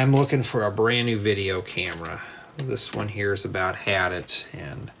I'm looking for a brand new video camera. This one here is about had it,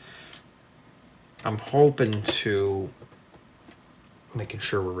 and I'm hoping to, making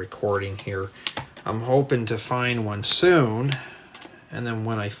sure we're recording here, I'm hoping to find one soon, And then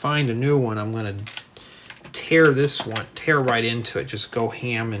when I find a new one, I'm going to tear this one, tear right into it, just go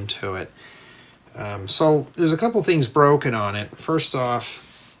ham into it. So there's a couple things broken on it. First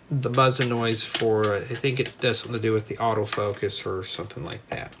off, the buzzing noise for, I think it has something to do with the autofocus or something like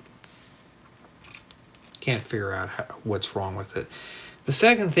that. Can't figure out what's wrong with it. The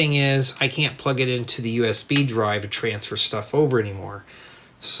second thing is I can't plug it into the USB drive to transfer stuff over anymore.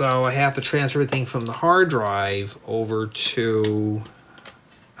 So I have to transfer everything from the hard drive over to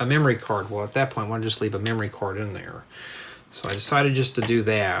a memory card. Well, at that point, I want to just leave a memory card in there. So I decided just to do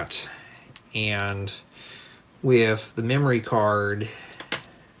that. And with the memory card,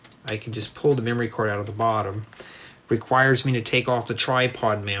 I can just pull the memory card out of the bottom. Requires me to take off the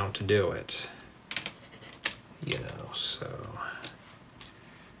tripod mount to do it. You know, so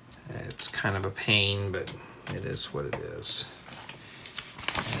it's kind of a pain, but it is what it is.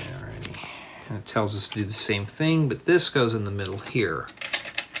 Alrighty. And it tells us to do the same thing, but this goes in the middle here.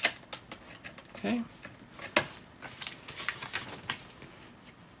 Okay.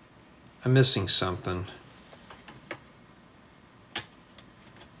 I'm missing something.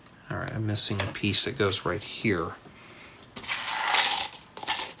 All right, I'm missing a piece that goes right here.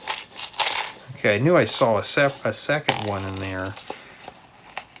 Okay, I knew I saw a second one in there.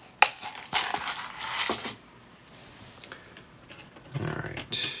 All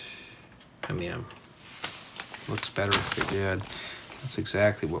right. I mean, looks better if we did. That's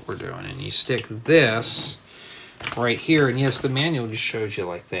exactly what we're doing. And you stick this right here, and yes, the manual just shows you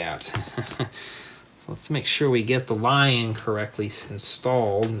like that. Let's make sure we get the line correctly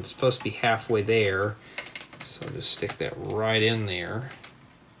installed. It's supposed to be halfway there. So just stick that right in there.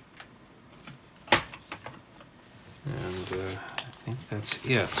 And I think that's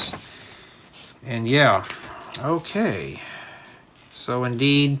it. And yeah, okay. So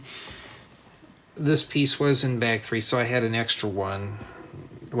indeed, this piece was in bag 3, so I had an extra one.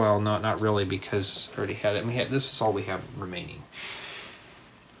 Well, not really, because I already had it. This is all we have remaining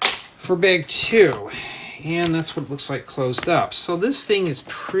for bag 2, and that's what it looks like closed up. So this thing is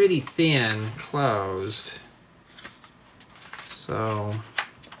pretty thin closed. So,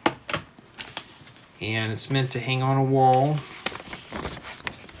 and it's meant to hang on a wall.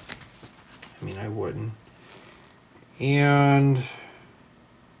 I mean, I wouldn't. And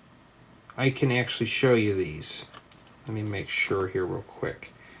I can actually show you these. Let me make sure here real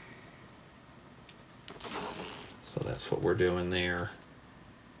quick. So that's what we're doing there.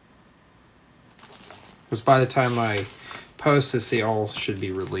 Because by the time I post this, they all should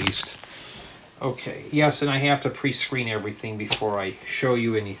be released. Okay, yes, and I have to pre-screen everything before I show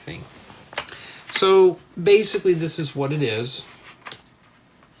you anything. So basically this is what it is.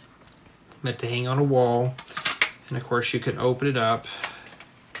 Meant to hang on a wall. And of course you can open it up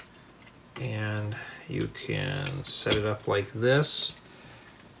and you can set it up like this.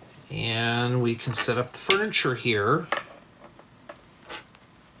 And we can set up the furniture here.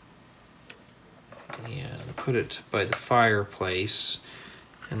 And put it by the fireplace.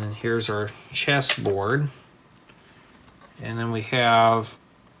 And then here's our chessboard. And then we have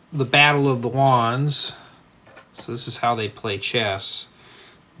the Battle of the Wands. So this is how they play chess.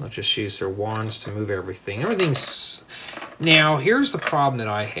 They'll just use their wands to move everything. Everything's... Now, here's the problem that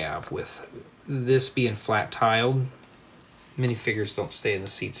I have with this being flat tiled. Minifigures don't stay in the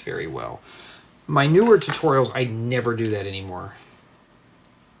seats very well. My newer tutorials, I never do that anymore.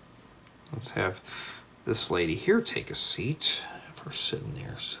 Let's have this lady here take a seat. Have her sitting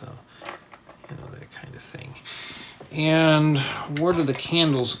there, so, you know, that kind of thing. And where do the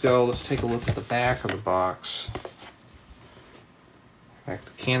candles go? Let's take a look at the back of the box. In fact,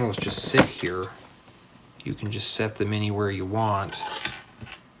 the candles just sit here. You can just set them anywhere you want.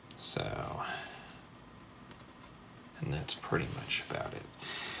 So, and that's pretty much about it.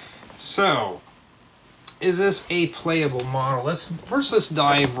 So, is this a playable model? Let's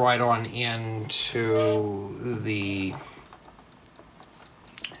dive right on into the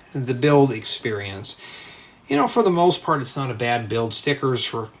build experience. You know, for the most part, it's not a bad build.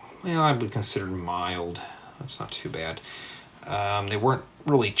 Stickers were, you know, I would consider mild. That's not too bad. They weren't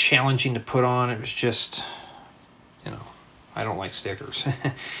really challenging to put on. It was just, you know, I don't like stickers.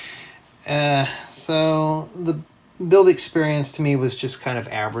 So the build experience to me was just kind of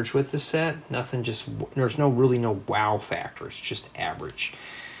average with the set. Nothing, just, there's really no wow factor. It's just average.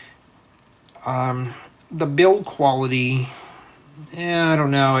 The build quality, I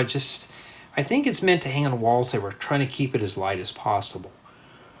don't know. I think it's meant to hang on walls. They were trying to keep it as light as possible.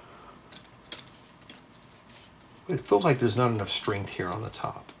 It feels like there's not enough strength here on the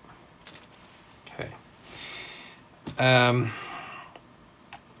top. Okay.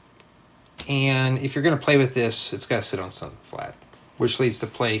 And if you're going to play with this, it's got to sit on something flat. which leads to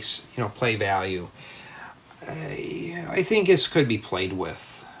play value. I think this could be played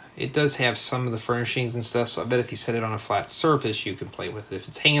with. It does have some of the furnishings and stuff, so I bet if you set it on a flat surface, you can play with it. If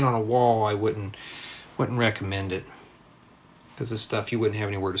it's hanging on a wall, I wouldn't recommend it, because this stuff you wouldn't have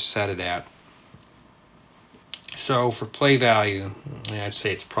anywhere to set it at. So for play value, I'd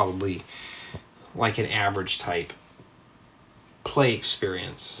say it's probably like an average type play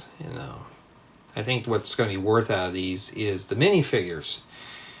experience. I think what's going to be worth out of these is the minifigures.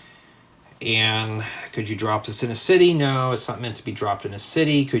 And could you drop this in a city? No, it's not meant to be dropped in a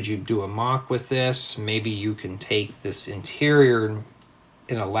city. Could you do a mock with this? Maybe you can take this interior and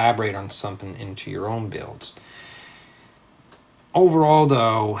elaborate on something into your own builds. Overall,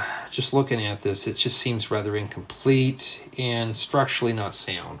 though, just looking at this, it just seems rather incomplete and structurally not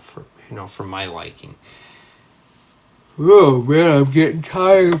sound for my liking. Oh man, I'm getting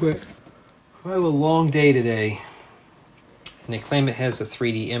tired, but I have a long day today. And they claim it has the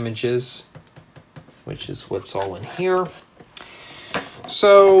 3D images, which is what's all in here.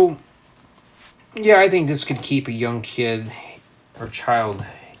 So, yeah, I think this could keep a young kid or child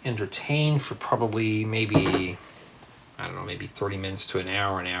entertained for probably maybe 30 minutes to an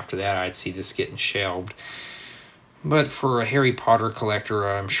hour, and after that I'd see this getting shelved. But for a Harry Potter collector,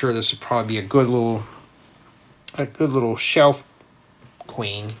 I'm sure this would probably be a good little shelf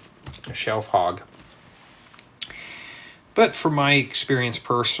queen, a shelf hog. But for my experience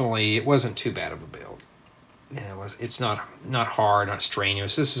personally, it wasn't too bad of a build. It's not hard, not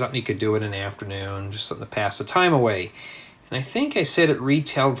strenuous. This is something you could do in an afternoon, just something to pass the time away. And I think I said it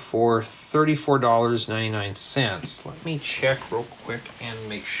retailed for $34.99. Let me check real quick and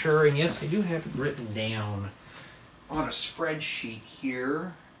make sure. And yes, I do have it written down on a spreadsheet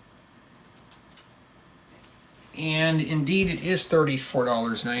here. And indeed, it is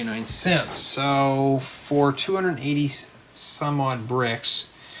 $34.99. So for 280 some odd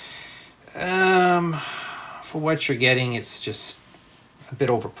bricks, for what you're getting, it's just a bit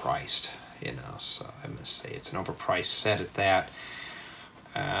overpriced. So I'm going to say it's an overpriced set at that.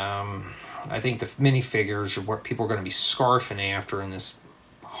 I think the minifigures are what people are going to be scarfing after in this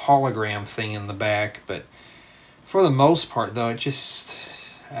hologram thing in the back. But for the most part, though, I'm just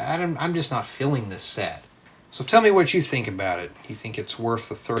not feeling this set. So tell me what you think about it. Do you think it's worth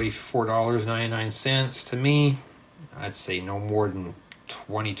the $34.99? To me, I'd say no more than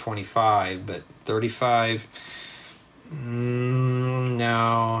 $20, $25, but $35.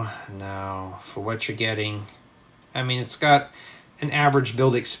 No, for what you're getting. I mean, it's got an average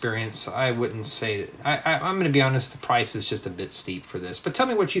build experience. I wouldn't say that. I'm going to be honest, the price is just a bit steep for this. But tell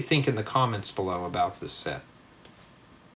me what you think in the comments below about this set.